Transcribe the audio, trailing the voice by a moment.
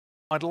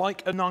I'd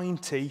like a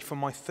 90 for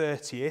my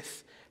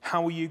 30th.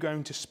 How are you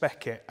going to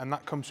spec it? And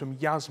that comes from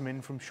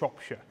Yasmin from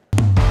Shropshire.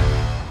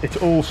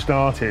 It all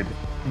started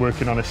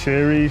working on a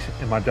series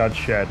in my dad's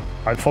shed.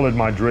 I followed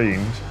my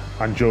dreams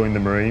and joined the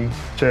Marines,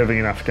 serving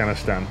in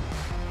Afghanistan.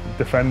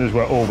 Defenders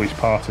were always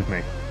part of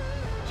me.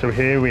 So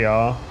here we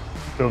are,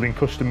 building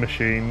custom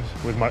machines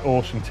with my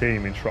awesome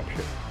team in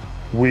Shropshire.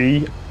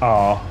 We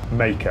are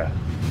Mahker.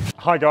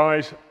 Hi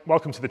guys,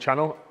 welcome to the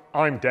channel.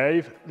 I'm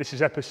Dave, this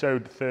is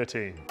episode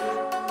 13.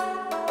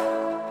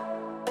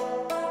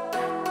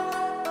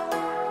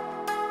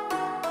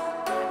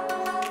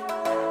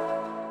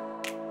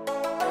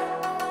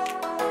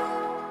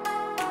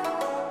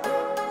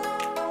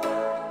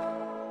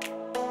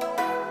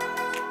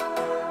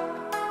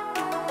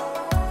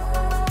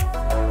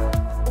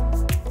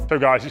 So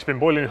guys, it's been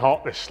boiling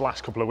hot this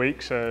last couple of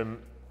weeks.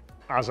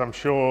 As I'm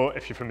sure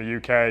if you're from the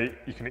UK,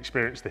 you can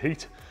experience the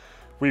heat.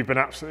 We've been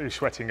absolutely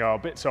sweating our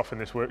bits off in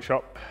this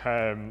workshop.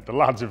 The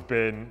lads have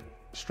been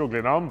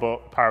struggling on,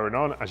 but powering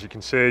on. As you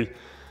can see,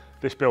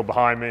 this build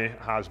behind me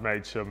has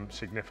made some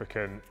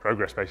significant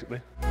progress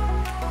basically.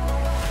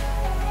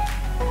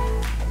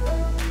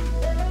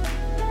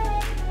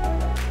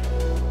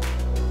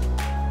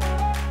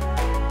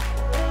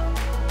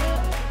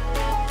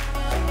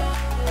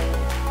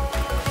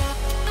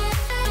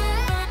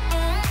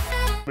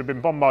 We've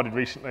been bombarded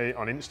recently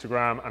on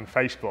Instagram and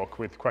Facebook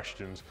with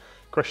questions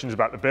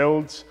about the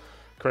builds,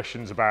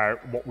 questions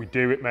about what we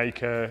do at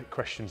Mahker,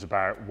 questions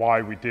about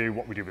why we do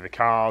what we do with the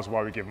cars,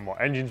 why we give them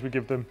what engines we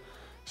give them.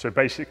 So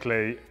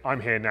basically, I'm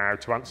here now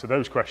to answer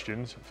those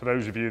questions for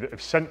those of you that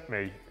have sent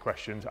me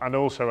questions, and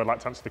also I'd like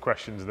to answer the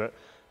questions that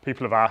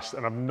people have asked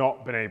and I've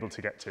not been able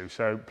to get to.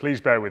 So please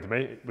bear with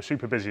me, we're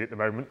super busy at the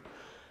moment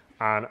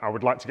and I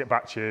would like to get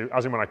back to you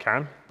as and when I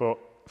can, but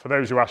for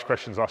those who asked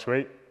questions last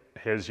week,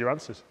 here's your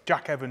answers.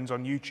 Jack Evans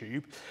on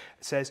YouTube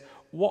says,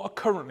 what are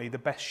currently the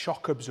best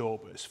shock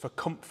absorbers for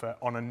comfort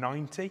on a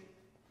 90?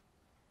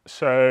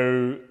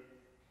 So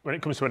when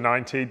it comes to a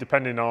 90,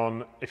 depending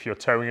on if you're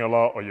towing a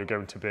lot or you're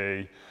going to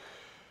be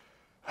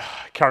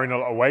carrying a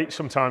lot of weight,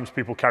 sometimes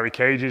people carry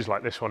cages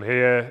like this one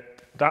here.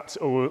 That's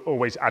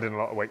always adding a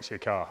lot of weight to your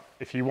car.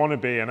 If you want to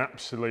be an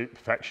absolute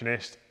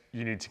perfectionist,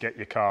 you need to get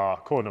your car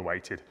corner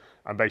weighted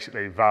and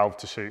basically valve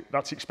to suit.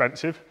 That's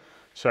expensive.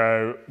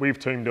 So we've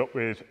teamed up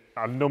with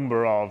a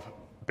number of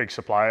big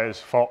suppliers,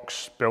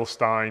 Fox,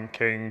 Bilstein,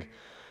 King.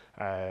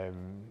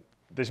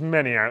 There's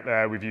many out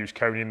there. We've used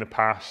Coney in the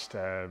past,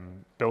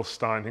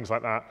 Bilstein, things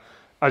like that.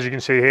 As you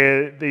can see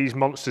here, these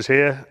monsters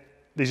here,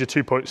 these are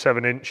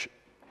 2.7 inch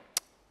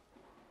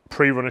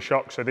pre-runner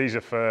shocks. So these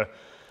are for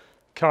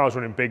cars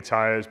running big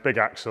tyres, big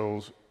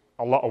axles,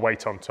 a lot of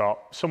weight on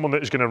top. Someone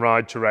that is going to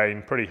ride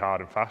terrain pretty hard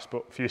and fast.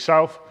 But for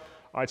yourself,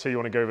 I'd say you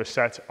want to go with a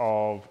set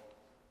of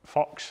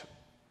Fox,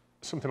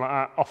 something like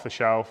that, off the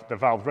shelf, they're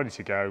valved ready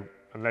to go,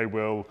 and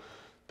they'll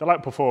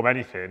outperform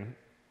anything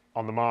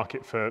on the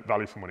market for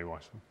value for money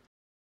wise.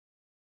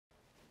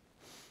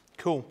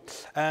 Cool.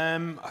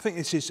 I think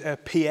this is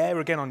Pierre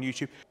again on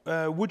YouTube.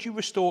 Would you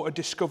restore a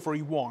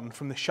Discovery 1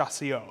 from the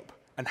chassis up,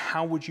 and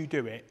how would you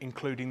do it,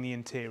 including the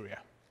interior?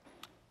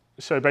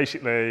 So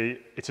basically,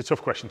 it's a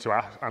tough question to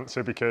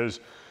answer because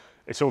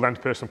it's all down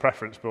to personal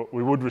preference, but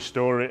we would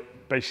restore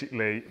it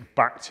basically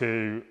back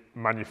to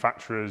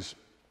manufacturer's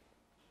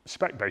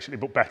spec basically,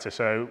 but better.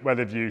 So where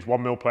they've used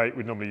 1mm plate,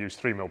 we'd normally use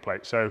 3mm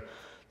plate. So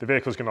the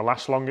vehicle's going to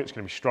last longer, it's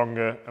going to be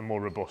stronger and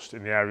more robust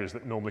in the areas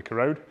that normally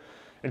corrode.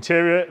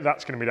 Interior,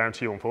 that's going to be down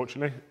to you,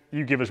 unfortunately.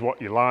 You give us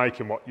what you like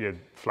and what your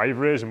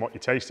flavour is and what your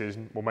taste is,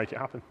 and we'll make it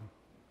happen.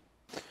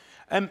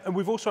 And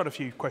we've also had a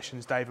few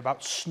questions, Dave,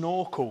 about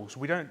snorkels.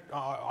 We don't.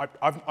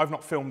 I've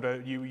not filmed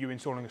you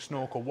installing a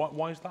snorkel.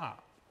 Why is that?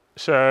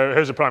 So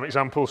here's a prime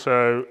example.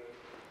 So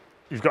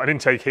you've got an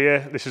intake here.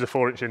 This is a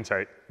 4-inch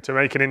intake. To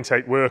make an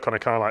intake work on a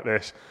car like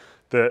this,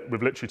 that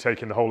we've literally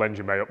taken the whole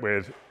engine bay up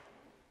with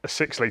a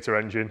 6-litre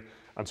engine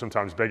and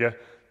sometimes bigger,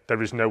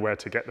 there is nowhere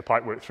to get the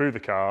pipework through the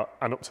car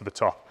and up to the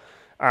top.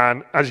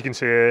 And as you can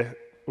see here,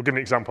 we'll give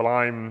an example.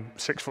 I'm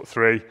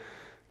 6'3".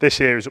 This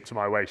here is up to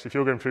my waist. If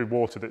you're going through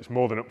water that's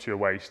more than up to your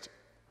waist,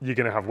 you're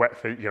going to have wet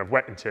feet, you're going to have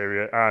wet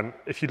interior. And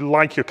if you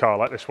like your car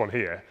like this one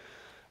here,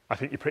 I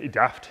think you're pretty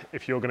daft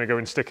if you're going to go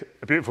and stick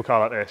a beautiful car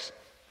like this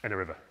in a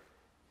river.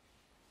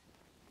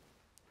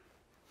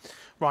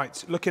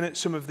 Right, looking at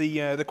some of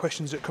the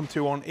questions that come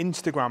through on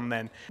Instagram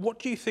then. What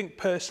do you think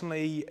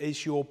personally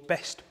is your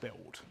best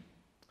build?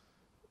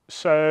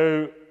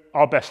 So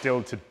our best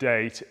build to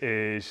date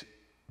is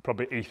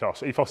probably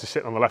Ethos. Ethos is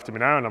sitting on the left of me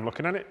now and I'm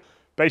looking at it.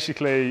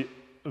 Basically,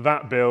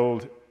 that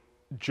build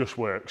just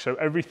works. So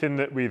everything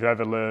that we've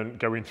ever learned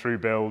going through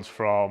builds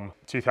from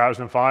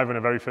 2005 when I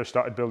very first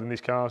started building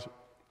these cars,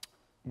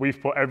 we've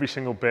put every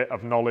single bit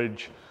of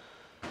knowledge,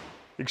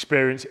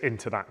 experience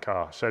into that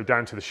car. So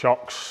down to the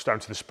shocks, down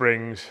to the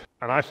springs.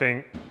 And I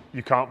think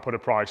you can't put a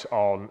price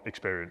on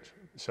experience.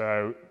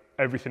 So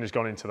everything has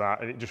gone into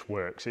that and it just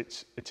works.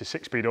 It's a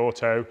 6-speed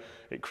auto,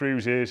 it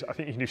cruises. I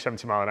think you can do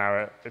 70 mile an hour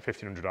at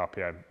 1500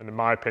 RPM. And in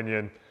my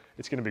opinion,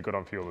 it's going to be good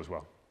on fuel as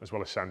well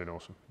as sounding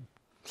awesome.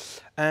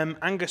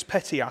 Angus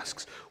Petty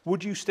asks,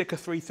 would you stick a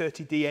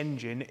 330D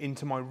engine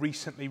into my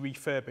recently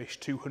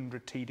refurbished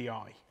 200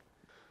 TDI?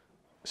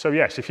 So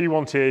yes, if you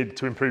wanted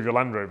to improve your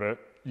Land Rover,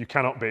 you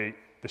cannot beat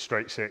the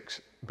straight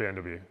six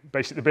BMW.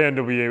 Basically, the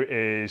BMW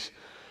is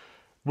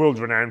world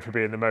renowned for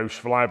being the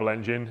most reliable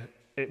engine.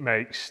 It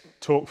makes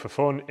torque for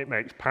fun, it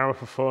makes power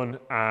for fun,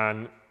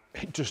 and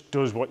it just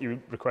does what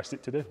you request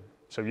it to do.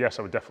 So yes,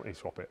 I would definitely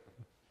swap it.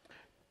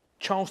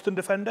 Charleston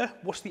Defender,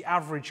 what's the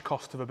average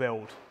cost of a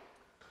build?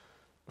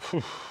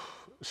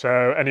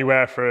 So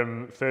anywhere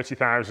from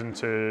 30,000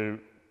 to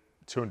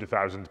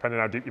 200,000, depending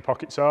on how deep your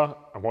pockets are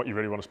and what you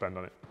really want to spend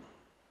on it.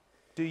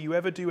 Do you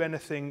ever do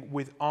anything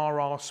with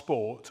RR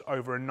Sport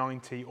over a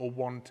 90 or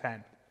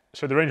 110?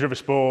 So the Range Rover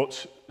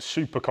Sport's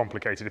super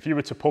complicated. If you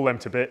were to pull them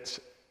to bits,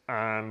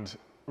 and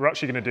we're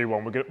actually going to do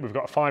one, we've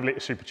got a 5-litre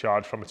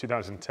supercharged from a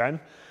 2010.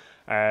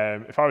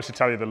 If I was to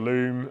tell you the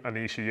loom and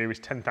the ECU is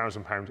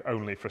 £10,000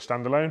 only for a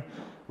standalone,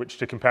 which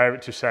to compare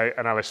it to say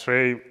an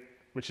LS3,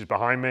 which is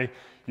behind me,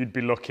 you'd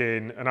be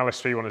looking, an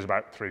LS3 one is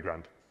about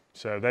 £3,000.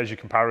 So there's your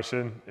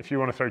comparison. If you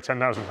want to throw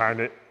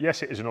 £10,000 at,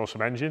 yes, it is an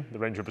awesome engine, the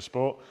Range Rover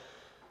Sport.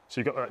 So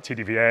you've got that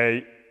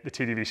TDVA, the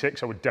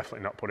TDV6 I would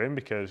definitely not put in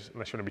because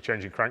unless you want to be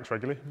changing cranks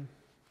regularly.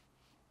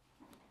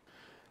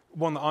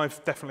 One that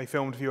I've definitely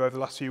filmed for you over the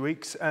last few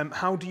weeks.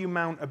 How do you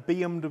mount a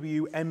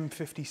BMW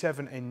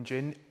M57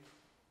 engine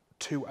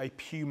to a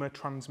Puma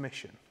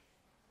transmission?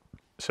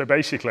 So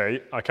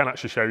basically, I can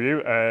actually show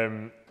you.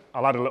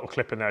 I'll add a little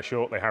clip in there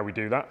shortly how we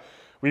do that.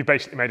 We've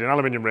basically made an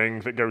aluminium ring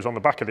that goes on the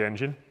back of the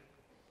engine.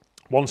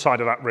 One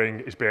side of that ring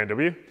is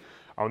BMW,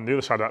 and the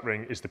other side of that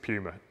ring is the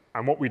Puma.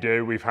 And what we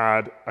do, we've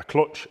had a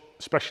clutch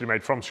specially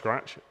made from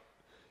scratch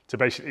to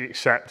basically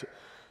accept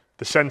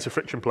the centre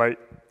friction plate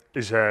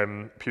is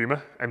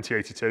Puma,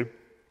 MT82,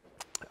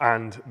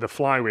 and the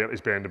flywheel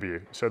is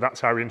BMW. So that's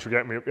how we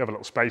integrate. We have a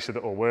little spacer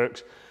that all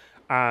works.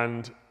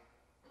 And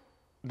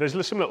there's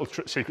some little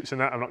secrets in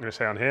that I'm not going to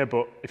say on here,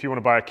 but if you want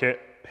to buy a kit,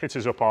 hit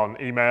us up on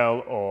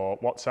email or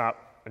WhatsApp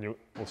and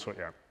we'll sort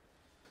you out.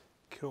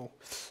 Cool.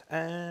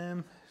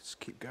 Let's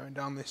keep going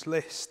down this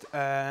list.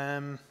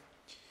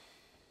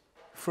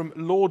 From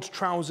Lord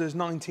Trousers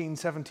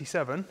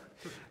 1977,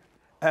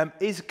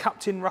 is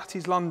Captain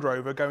Ratty's Land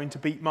Rover going to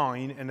beat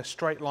mine in a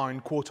straight line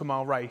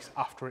quarter-mile race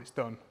after it's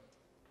done?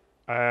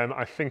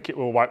 I think it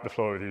will wipe the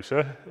floor with you,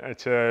 sir.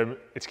 It's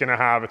going to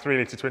have a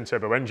 3-litre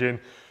twin-turbo engine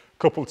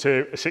coupled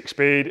to a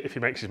 6-speed if he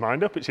makes his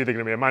mind up. It's either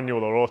going to be a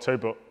manual or auto,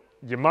 but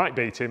you might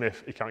beat him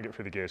if he can't get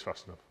through the gears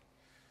fast enough.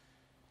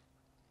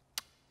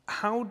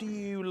 How do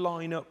you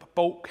line up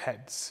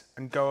bulkheads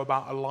and go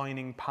about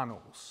aligning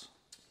panels?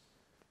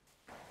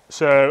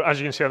 So as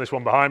you can see on this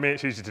one behind me,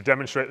 it's easy to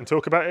demonstrate and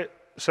talk about it.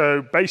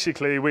 So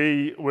basically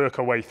we work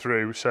our way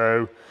through.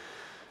 So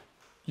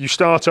you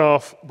start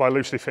off by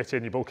loosely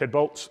fitting your bulkhead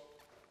bolts.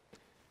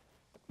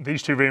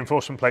 These two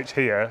reinforcement plates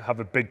here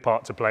have a big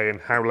part to play in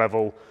how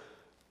level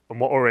and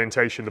what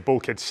orientation the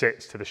bulkhead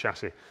sits to the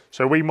chassis.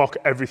 So we mock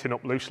everything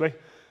up loosely.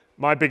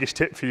 My biggest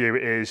tip for you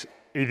is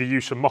either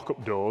use some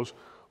mock-up doors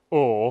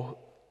or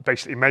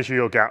basically measure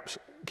your gaps,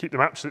 keep them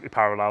absolutely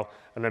parallel,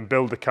 and then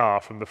build the car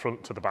from the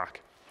front to the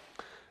back.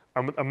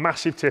 And a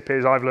massive tip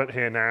is, I've learnt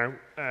here now,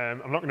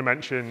 I'm not going to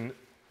mention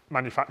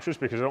manufacturers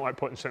because I don't like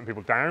putting certain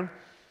people down,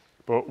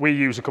 but we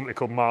use a company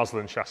called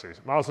Marsland Chassis.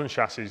 Marsland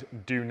Chassis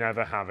do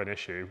never have an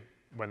issue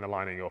when they're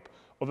lining up.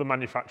 Other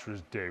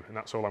manufacturers do, and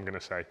that's all I'm going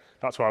to say.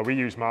 That's why we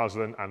use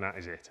Marsland, and that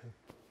is it.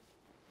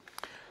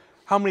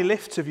 How many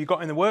lifts have you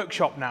got in the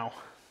workshop now?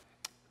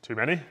 Too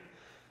many.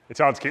 It's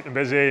hard to keep them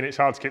busy, and it's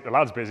hard to keep the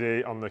lads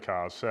busy on the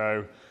cars.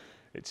 So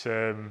it's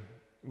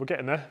we're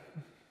getting there.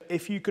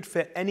 If you could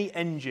fit any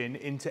engine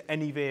into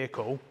any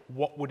vehicle,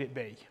 what would it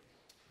be?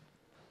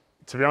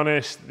 To be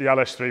honest, the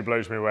LS3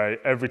 blows me away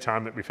every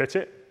time that we fit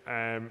it.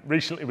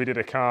 Recently we did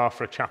a car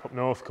for a chap up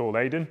north called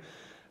Aidan,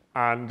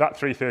 and that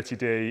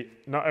 330D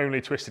not only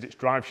twisted its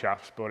drive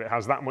shafts, but it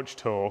has that much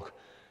torque,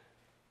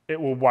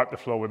 it will wipe the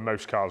floor with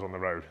most cars on the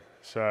road.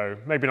 So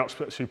maybe not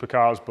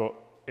supercars, but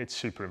it's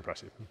super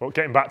impressive. But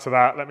getting back to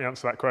that, let me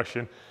answer that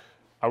question.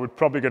 I would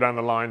probably go down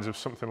the lines of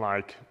something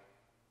like,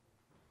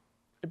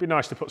 it'd be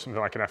nice to put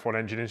something like an F1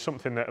 engine in,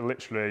 something that will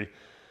literally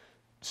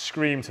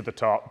scream to the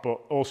top,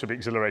 but also be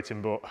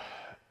exhilarating, but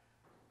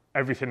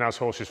everything has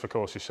horses for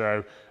courses.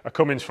 So a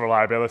Cummins for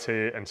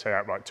reliability and say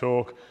outright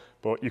torque,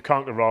 but you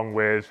can't go wrong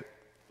with,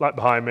 like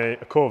behind me,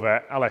 a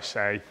Corvette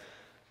LSA.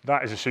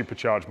 That is a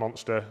supercharged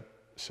monster,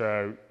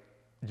 so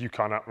you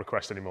cannot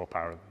request any more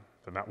power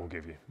than that will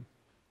give you.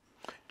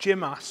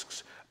 Jim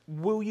asks,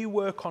 will you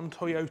work on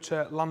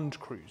Toyota Land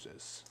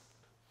Cruisers?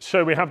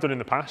 So we have done in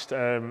the past.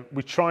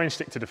 We try and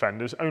stick to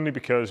Defenders only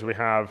because we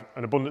have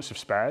an abundance of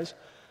spares.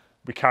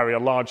 We carry a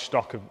large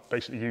stock of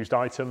basically used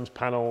items,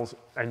 panels,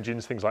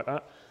 engines, things like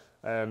that.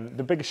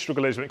 The biggest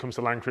struggle is when it comes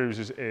to Land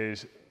Cruisers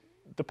is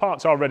the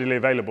parts are readily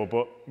available,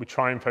 but we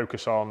try and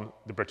focus on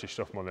the British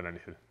stuff more than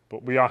anything.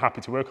 But we are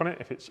happy to work on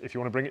it if you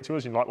want to bring it to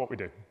us and you like what we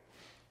do.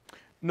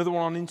 Another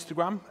one on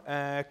Instagram,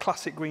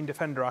 Classic Green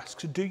Defender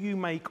asks, do you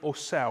make or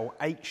sell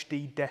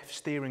HD def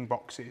steering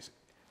boxes?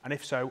 And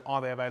if so,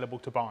 are they available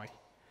to buy?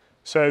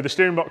 So the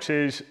steering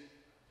boxes,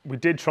 we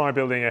did try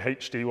building a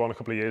HD one a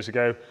couple of years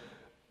ago.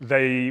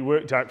 They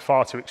worked out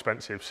far too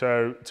expensive.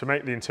 So to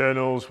make the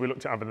internals, we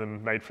looked at having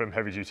them made from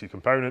heavy duty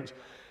components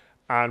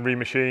and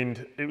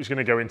remachined. It was going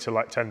to go into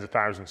like tens of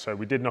thousands. So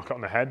we did knock it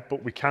on the head,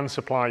 but we can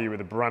supply you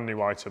with a brand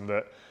new item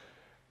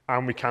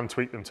and we can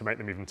tweak them to make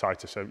them even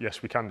tighter. So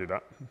yes, we can do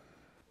that.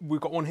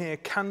 We've got one here.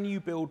 Can you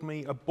build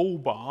me a bull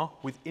bar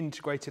with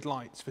integrated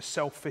lights for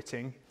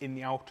self-fitting in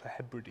the Outer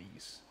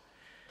Hebrides?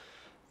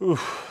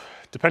 Oof.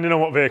 Depending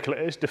on what vehicle it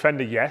is,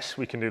 Defender, yes,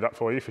 we can do that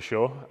for you for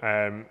sure.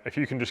 If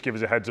you can just give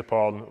us a heads up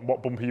on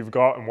what bumper you've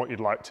got and what you'd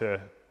like to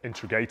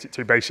integrate it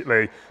to,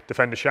 basically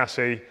Defender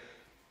chassis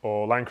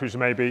or Land Cruiser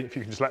maybe, if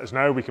you can just let us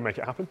know, we can make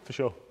it happen for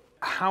sure.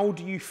 How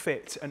do you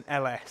fit an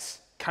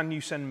LS? Can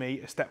you send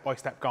me a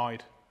step-by-step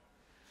guide?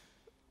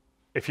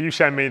 If you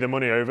send me the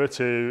money over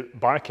to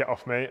buy a kit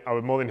off me, I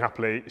would more than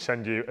happily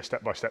send you a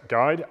step-by-step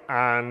guide.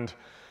 And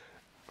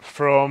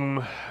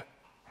from,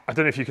 I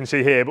don't know if you can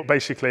see here, but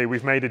basically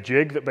we've made a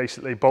jig that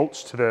basically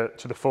bolts to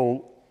the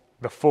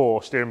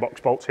four steering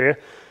box bolts here.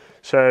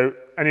 So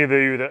any of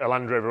you that are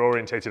Land Rover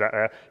orientated out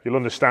there, you'll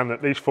understand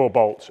that these 4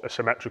 bolts are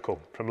symmetrical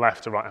from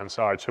left to right-hand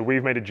side. So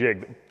we've made a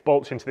jig that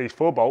bolts into these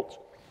 4 bolts,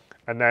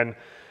 and then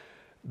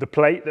the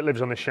plate that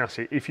lives on this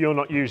chassis, if you're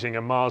not using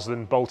a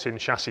Marsden bolt-in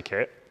chassis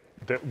kit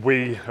that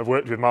we have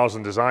worked with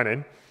Marsden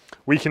designing,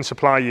 we can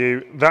supply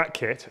you that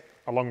kit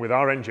along with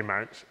our engine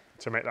mounts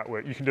to make that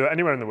work. You can do it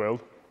anywhere in the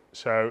world.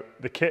 So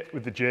the kit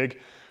with the jig,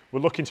 we're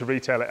looking to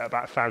retail it at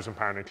about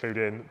 £1,000,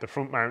 including the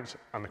front mounts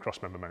and the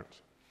cross member mounts.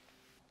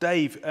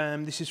 Dave,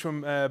 this is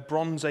from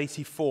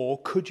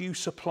Bronze84. Could you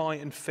supply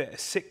and fit a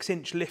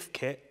 6-inch lift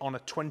kit on a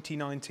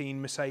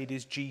 2019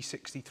 Mercedes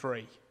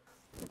G63?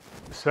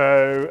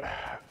 So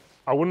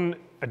I wouldn't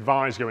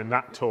advise going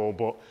that tall,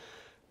 but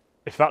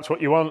if that's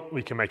what you want,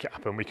 we can make it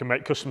happen. We can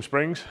make custom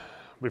springs.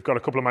 We've got a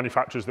couple of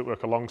manufacturers that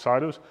work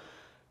alongside us.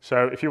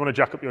 So if you want to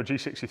jack up your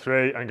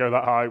G63 and go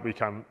that high, we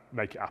can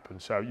make it happen.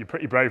 So you're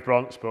pretty brave,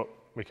 Bronze, but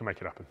we can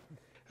make it happen.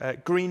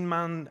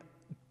 Greenman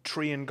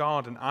Tree and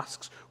Garden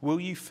asks, will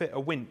you fit a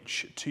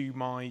winch to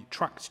my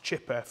tracked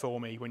chipper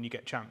for me when you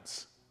get a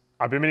chance?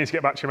 I've been meaning to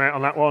get back to you, mate,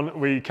 on that one.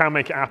 We can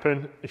make it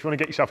happen. If you want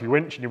to get yourself your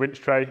winch and your winch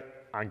tray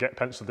and get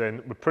penciled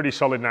in, we're pretty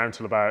solid now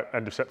until about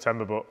end of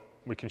September, but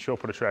we can sure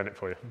put a tray in it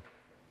for you.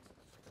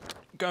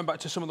 Going back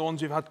to some of the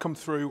ones we've had come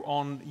through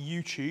on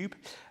YouTube,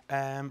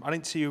 I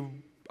didn't see you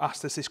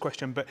asked us this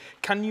question, but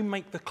can you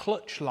make the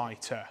clutch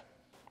lighter?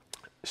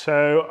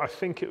 So I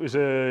think it was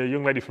a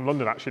young lady from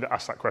London actually that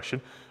asked that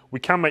question. We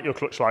can make your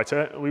clutch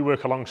lighter. We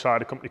work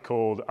alongside a company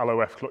called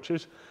LOF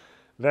Clutches.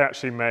 They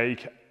actually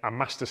make a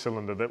master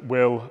cylinder that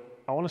will,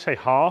 I want to say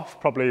half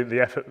probably the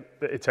effort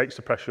that it takes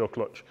to press your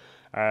clutch.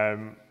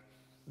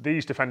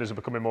 These Defenders are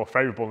becoming more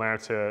favourable now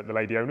to the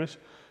lady owners,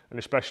 and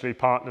especially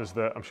partners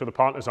that, I'm sure the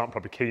partners aren't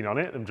probably keen on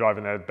it, them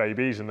driving their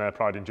babies and their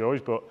pride and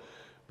joys, but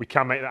we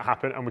can make that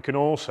happen, and we can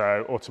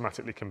also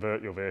automatically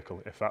convert your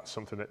vehicle if that's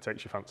something that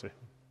takes your fancy.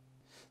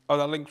 Oh,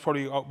 that links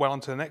probably well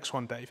onto the next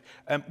one, Dave.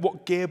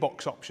 What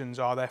gearbox options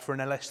are there for an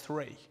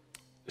LS3?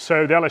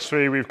 So the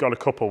LS3, we've got a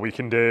couple. We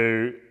can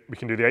do the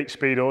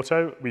 8-speed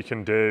auto. We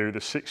can do the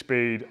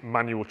 6-speed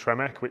manual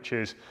Tremec, which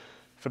is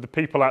for the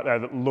people out there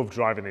that love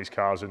driving these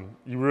cars and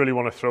you really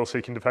want a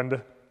thrill-seeking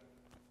Defender.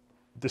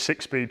 The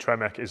 6-speed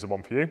Tremec is the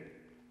one for you.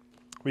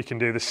 We can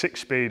do the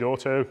 6-speed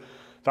auto.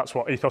 That's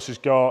what Ethos has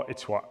got.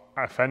 It's what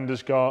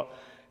Defender's got.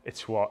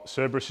 It's what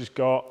Cerberus has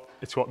got.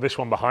 It's what this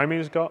one behind me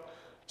has got.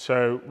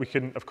 So we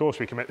can, of course,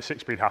 we can make the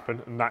 6-speed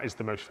happen, and that is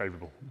the most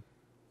favourable.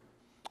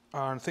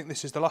 I think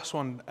this is the last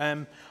one.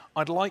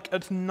 I'd like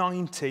a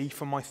 90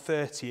 for my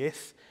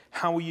 30th.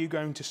 How are you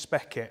going to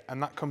spec it?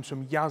 And that comes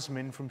from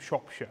Yasmin from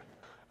Shropshire.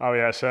 Oh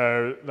yeah,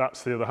 so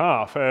that's the other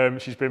half.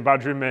 She's been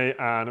badgering me,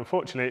 and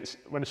unfortunately, it's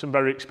when some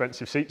very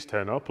expensive seats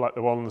turn up, like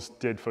the ones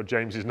did for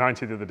James's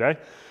 90 the other day.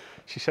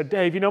 She said,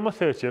 Dave, you know my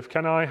 30th,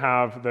 can I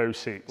have those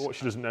seats? What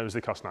she doesn't know is they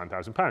cost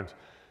 £9,000.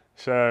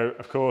 So,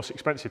 of course,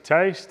 expensive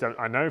taste,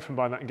 I know from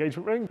buying that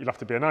engagement ring. You'll have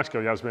to be a nice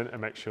girl, Yasmin, and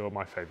make sure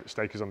my favourite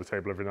steak is on the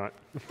table every night.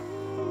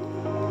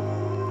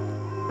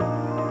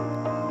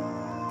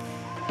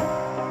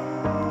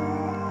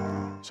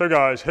 So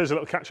guys, here's a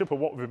little catch up of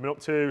what we've been up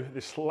to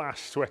this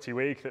last sweaty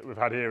week that we've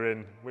had here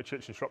in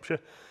Whitchurch in Shropshire.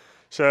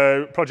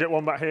 So Project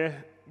One back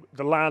here,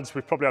 the lads,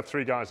 we've probably had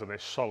 3 guys on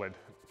this solid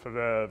for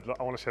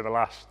I want to say the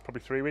last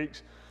probably 3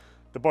 weeks.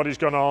 The body's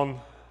gone on,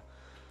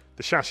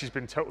 the chassis has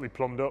been totally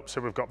plumbed up,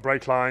 so we've got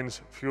brake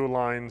lines, fuel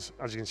lines,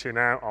 as you can see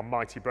now, our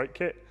mighty brake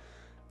kit.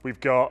 We've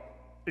got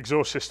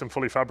exhaust system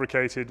fully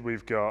fabricated,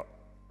 we've got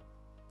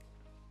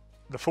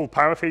the full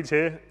power feeds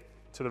here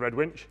to the red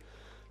winch,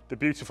 the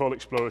beautiful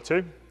Explorer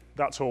 2,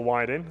 that's all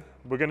wired in.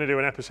 We're going to do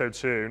an episode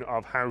soon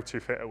of how to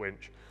fit a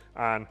winch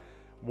and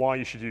why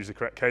you should use the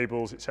correct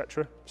cables,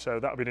 etc. So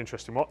that'll be an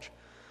interesting watch.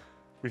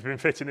 We've been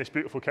fitting this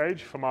beautiful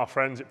cage from our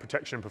friends at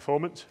Protection and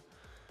Performance.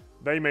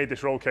 They made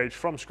this roll cage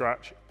from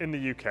scratch in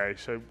the UK,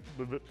 so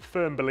we're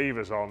firm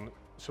believers on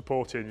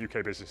supporting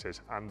UK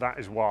businesses, and that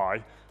is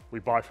why we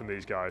buy from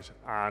these guys,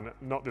 and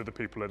not the other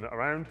people in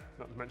around,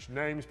 not to mention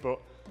names, but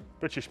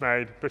British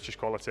made, British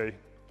quality,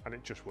 and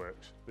it just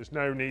works. There's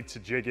no need to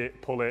jig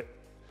it, pull it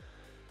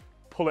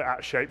out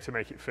of shape to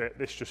make it fit.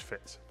 This just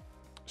fits.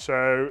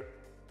 So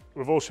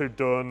we've also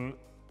done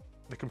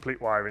the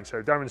complete wiring.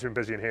 So Darren's been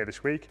busy in here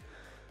this week.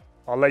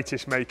 Our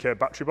latest Mahker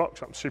battery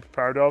box, I'm super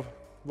proud of,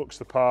 looks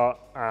the part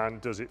and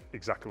does it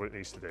exactly what it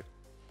needs to do.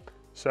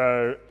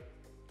 So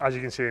as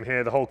you can see in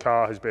here, the whole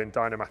car has been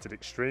dynamatted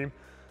extreme.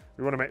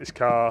 We want to make this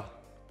car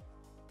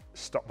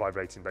stop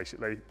vibrating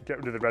basically, get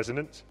rid of the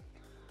resonance.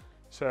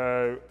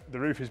 So the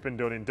roof has been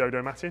done in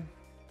dodo matting.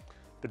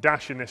 The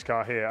dash in this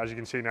car here, as you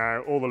can see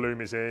now, all the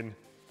loom is in,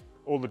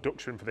 all the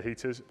ducts are in for the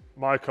heaters.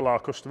 Michael, our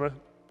customer,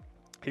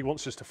 he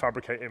wants us to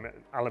fabricate him an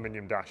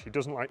aluminium dash. He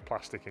doesn't like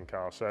plastic in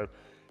cars, so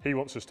he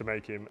wants us to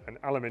make him an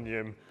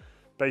aluminium,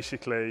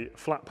 basically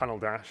flat panel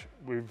dash.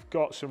 We've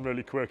got some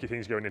really quirky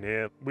things going in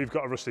here. We've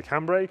got a rustic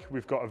handbrake.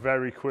 We've got a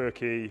very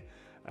quirky,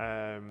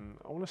 I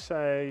want to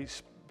say,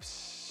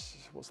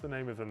 what's the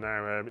name of them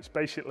now? It's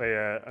basically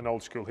an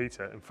old school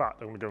heater. In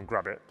fact, I'm going to go and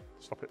grab it.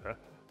 Stop it there.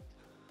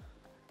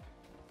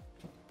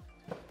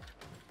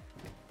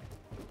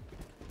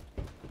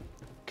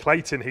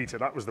 Clayton heater,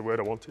 that was the word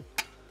I wanted.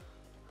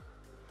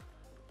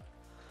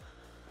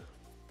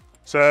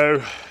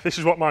 So this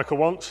is what Michael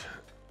wants.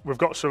 We've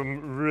got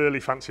some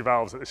really fancy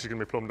valves that this is going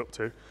to be plumbed up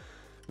to.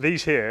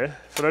 These here,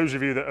 for those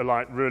of you that are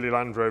like really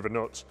Land Rover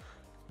nuts,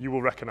 you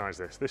will recognise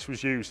this. This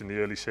was used in the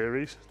early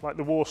series, like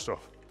the war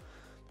stuff.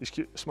 These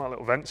cute, smart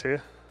little vents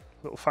here,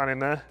 little fan in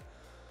there.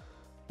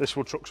 This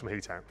will chuck some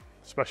heat out,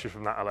 especially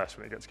from that LS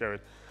when it gets going.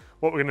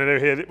 What we're going to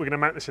do here, we're going to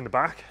mount this in the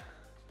back.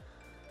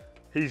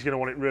 He's going to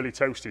want it really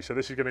toasty, so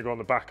this is going to go on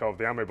the back of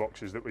the ammo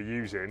boxes that we're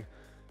using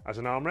as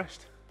an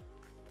armrest.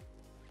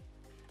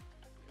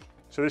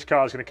 So this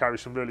car is going to carry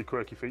some really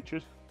quirky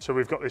features. So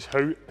we've got this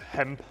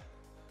hemp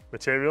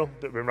material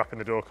that we've been wrapping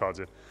the door cards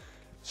in.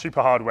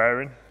 Super hard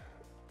wearing,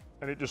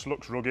 and it just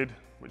looks rugged,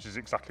 which is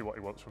exactly what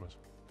he wants from us.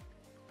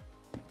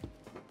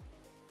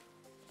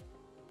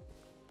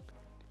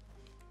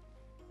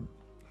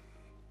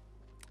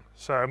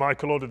 So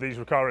Michael ordered these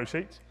Recaro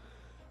seats.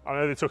 I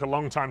know they took a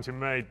long time to be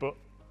made, but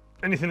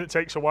anything that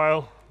takes a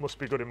while must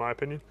be good in my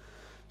opinion.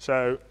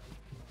 So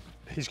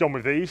he's gone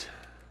with these.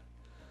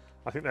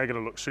 I think they're going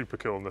to look super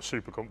cool and they're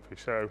super comfy,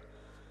 so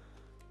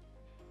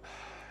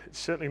it's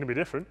certainly going to be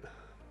different.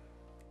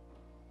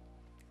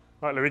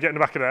 Right, Louis, get in the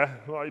back of there.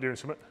 What are you doing,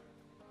 something?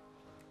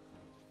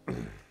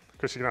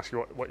 Chris, you can ask you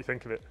what you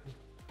think of it.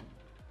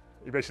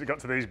 You basically got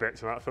to these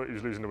bits and I thought he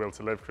was losing the will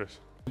to live, Chris.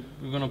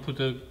 We're going to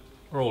put a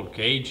roll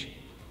cage,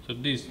 so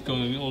this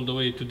going all the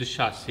way to the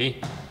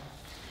chassis.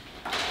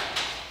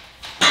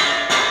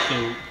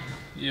 So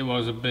it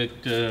was a bit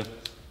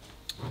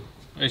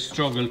I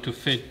struggle to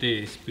fit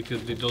this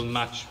because they don't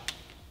match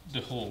the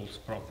holes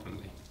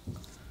properly.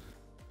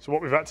 So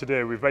what we've had to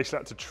do, we've basically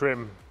had to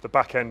trim the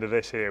back end of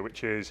this here,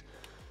 which is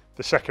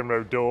the second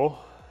row door,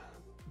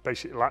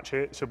 basically latch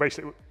here. So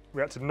basically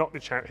we had to knock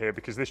this out here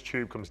because this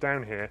tube comes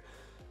down here.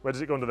 Where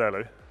does it go under there,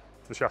 Lou? To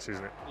the chassis,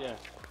 isn't it? Yeah,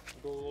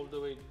 go all the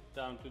way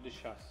down to the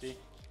chassis.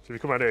 So if you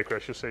come out here,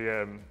 Chris, you'll see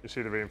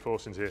the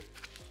reinforcings here.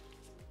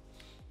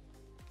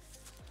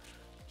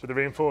 So the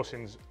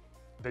reinforcings,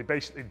 they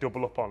basically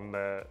double up on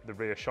the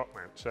rear shock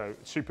mount. So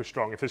it's super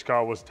strong. If this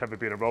car was to ever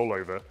be in a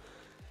rollover,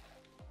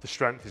 the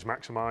strength is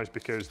maximised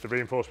because the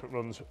reinforcement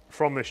runs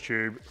from this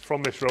tube,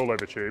 from this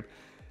rollover tube,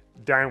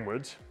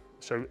 downwards.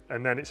 So,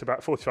 and then it's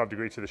about 45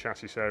 degrees to the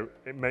chassis. So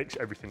it makes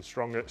everything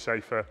stronger,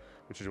 safer,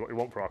 which is what we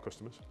want for our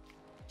customers.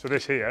 So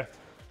this here,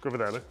 go over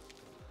there, Lou.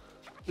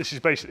 This is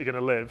basically going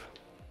to live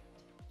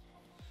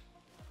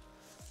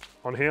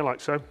on here like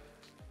so. And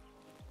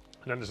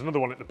then there's another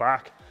one at the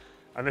back.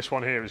 And this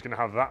one here is going to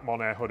have that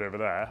Monair hood over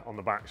there on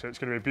the back. So it's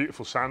going to be a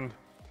beautiful sand,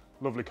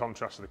 lovely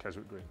contrast to the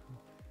Keswick green.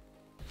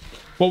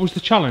 What was the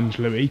challenge,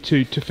 Louis,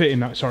 to fit in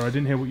that? Sorry, I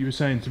didn't hear what you were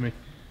saying to me.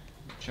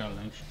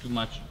 Challenge to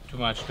match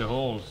the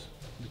holes.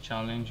 The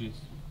challenge is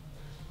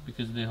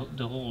because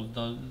the holes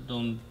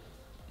don't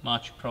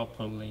match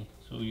properly,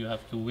 so you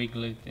have to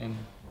wiggle it and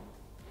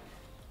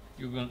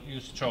you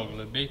struggle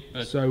a bit.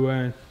 But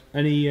so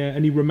any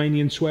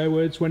Romanian swear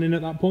words went in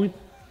at that point?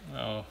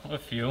 Oh, a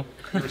few.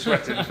 You were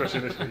sweating, especially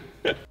this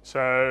week.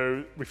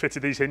 So we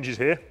fitted these hinges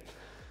here.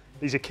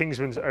 These are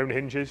Kingsman's own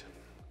hinges.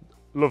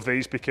 Love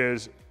these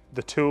because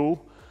the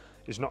tool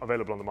is not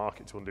available on the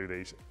market to undo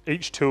these.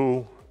 Each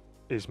tool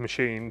is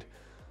machined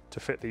to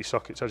fit these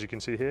sockets, as you can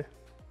see here.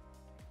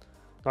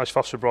 Nice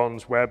phosphor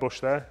bronze wear bush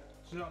there.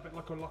 So is that a bit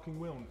like a locking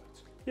wheel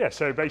nut? Yeah,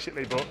 so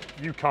basically, but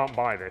you can't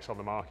buy this on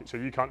the market. So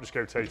you can't just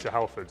go to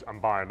Halfords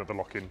and buy another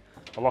locking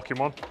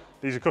one.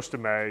 These are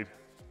custom made.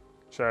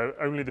 So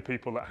only the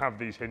people that have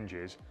these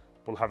hinges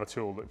will have a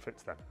tool that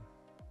fits them.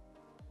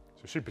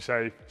 So super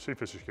safe,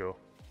 super secure.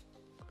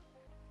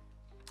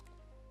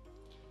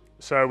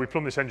 So we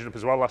plumbed this engine up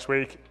as well last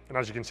week, and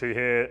as you can see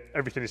here,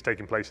 everything is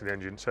taking place in the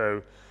engine.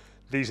 So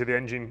these are the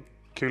engine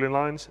cooling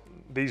lines.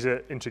 These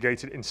are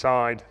integrated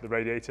inside the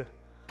radiator.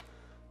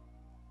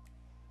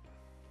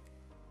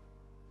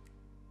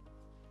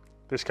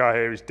 This car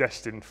here is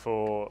destined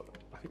for,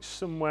 I think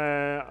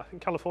somewhere, I think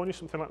California,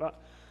 something like that.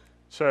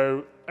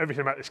 So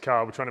everything about this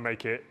car, we're trying to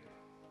make it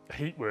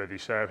heat worthy,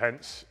 so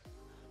hence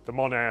the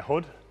Mon Air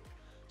hood.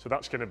 So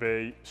that's going to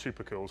be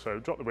super cool. So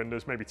drop the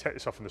windows, maybe take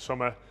this off in the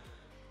summer,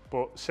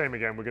 but same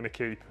again, we're going to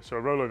keep, so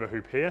a rollover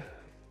hoop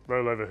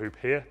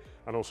here,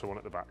 and also one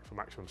at the back for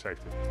maximum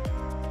safety.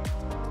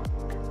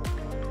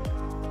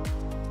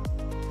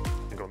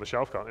 You can go on the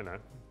shelf, can't you now?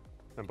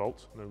 And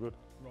bolts, no good.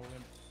 Rolling.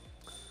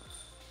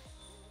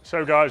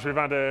 So guys, we've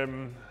had,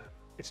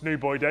 it's new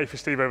boy day for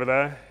Steve over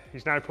there.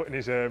 He's now putting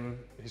his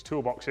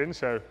toolbox in,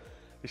 so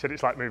he said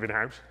it's like moving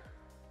house.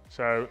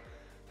 So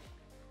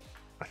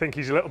I think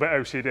he's a little bit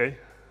OCD.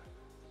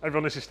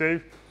 Everyone, this is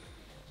Steve.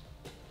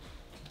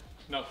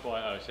 Not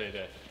quite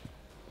OCD.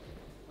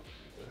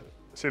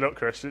 See, look,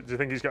 Chris, do you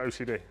think he's got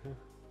OCD?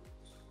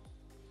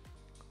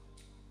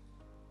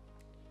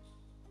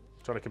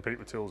 Trying to compete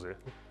with tools here.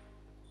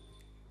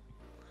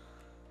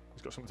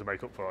 He's got something to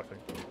make up for, I think.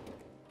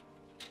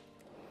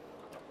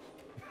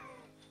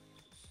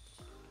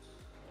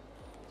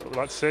 That's what we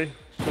like to see.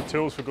 Good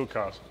tools for good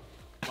cars.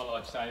 My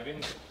life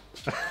savings.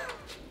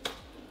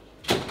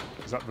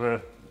 Is that the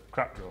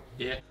crap drawer?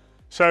 Yeah.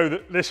 So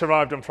this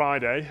arrived on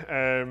Friday.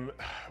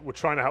 We're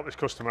trying to help this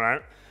customer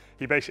out.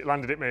 He basically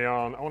landed at me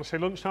on, I want to say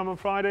lunchtime on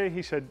Friday.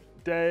 He said,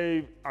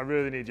 Dave, I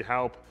really need your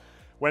help.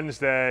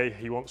 Wednesday,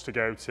 he wants to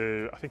go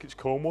to, I think it's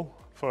Cornwall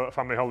for a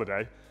family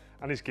holiday,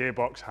 and his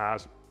gearbox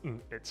has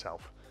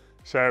itself.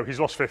 So he's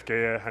lost fifth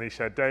gear, and he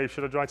said, Dave,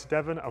 should I drive to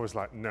Devon? I was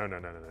like, no.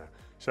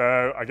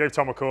 So I gave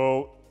Tom a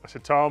call. I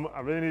said, Tom,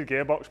 I really need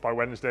a gearbox by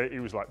Wednesday. He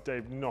was like,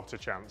 Dave, not a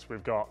chance.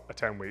 We've got a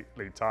 10-week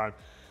lead time.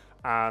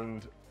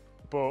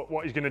 But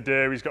what he's going to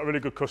do, he's got a really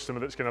good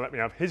customer that's going to let me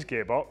have his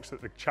gearbox that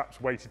the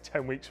chap's waited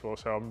 10 weeks for,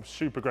 so I'm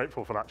super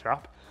grateful for that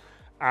chap.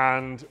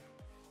 And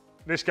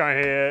this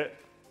guy here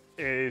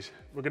is,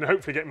 we're going to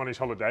hopefully get him on his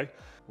holiday.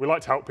 We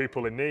like to help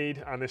people in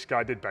need, and this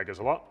guy did beg us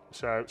a lot,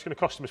 so it's going to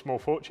cost him a small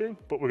fortune,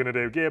 but we're going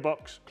to do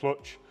gearbox,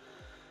 clutch,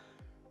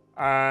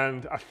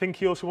 and I think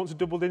he also wants a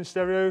doubled-in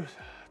stereo,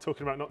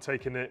 talking about not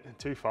taking it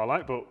too far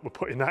light, but we're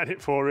putting that in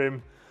it for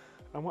him.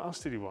 And what else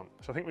did he want?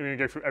 So I think we're going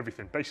to go through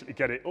everything, basically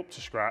get it up to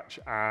scratch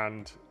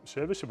and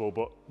serviceable,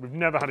 but we've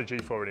never had a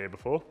G4 in here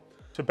before.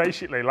 So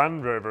basically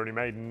Land Rover only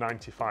made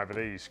 95 of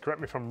these.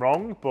 Correct me if I'm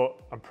wrong, but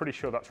I'm pretty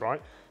sure that's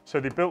right. So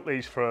they built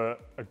these for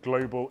a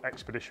global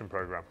expedition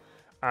program.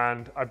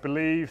 And I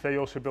believe they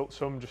also built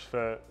some just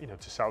for,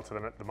 to sell to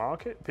them at the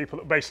market. People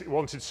that basically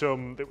wanted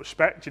some that were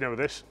spec'd, with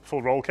this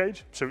full roll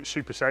cage, so it's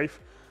super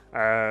safe.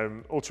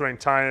 All-terrain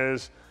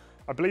tires.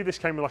 I believe this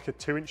came with like a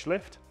 2-inch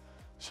lift.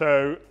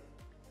 So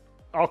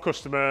our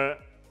customer,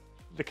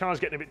 the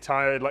car's getting a bit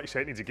tired, like you say,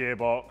 it needs a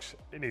gearbox,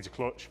 it needs a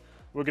clutch.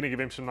 We're going to give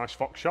him some nice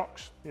Fox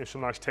shocks, some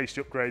nice tasty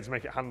upgrades,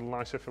 make it handle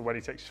nicer for when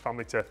he takes his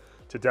family to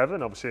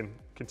Devon, obviously, and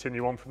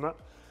continue on from that.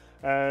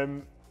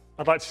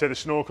 I'd like to say the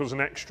snorkel's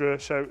an extra,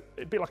 so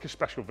it'd be like a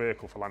special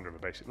vehicle for Land Rover,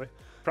 basically.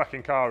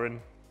 Cracking car,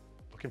 and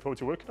looking forward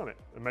to working on it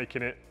and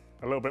making it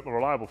a little bit more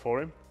reliable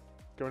for him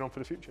going on for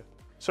the future.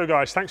 So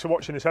guys, thanks for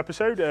watching this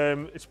episode.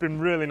 It's been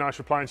really nice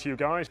replying to you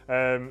guys.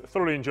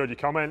 Thoroughly enjoyed your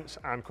comments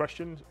and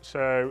questions.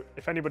 So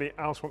if anybody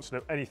else wants to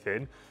know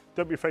anything,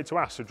 don't be afraid to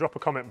ask. So drop a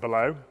comment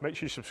below, make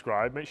sure you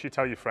subscribe, make sure you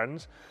tell your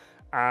friends.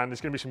 And there's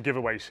gonna be some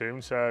giveaways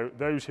soon. So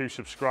those who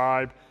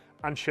subscribe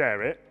and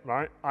share it,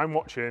 right? I'm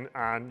watching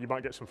and you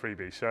might get some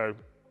freebies. So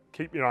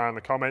keep your eye on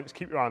the comments,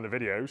 keep your eye on the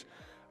videos,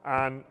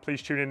 and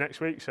please tune in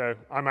next week. So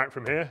I'm out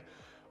from here,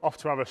 off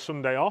to have a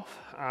Sunday off,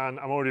 and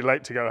I'm already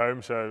late to go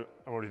home, so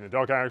I'm already in the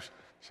doghouse.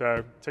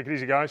 So take it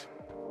easy, guys.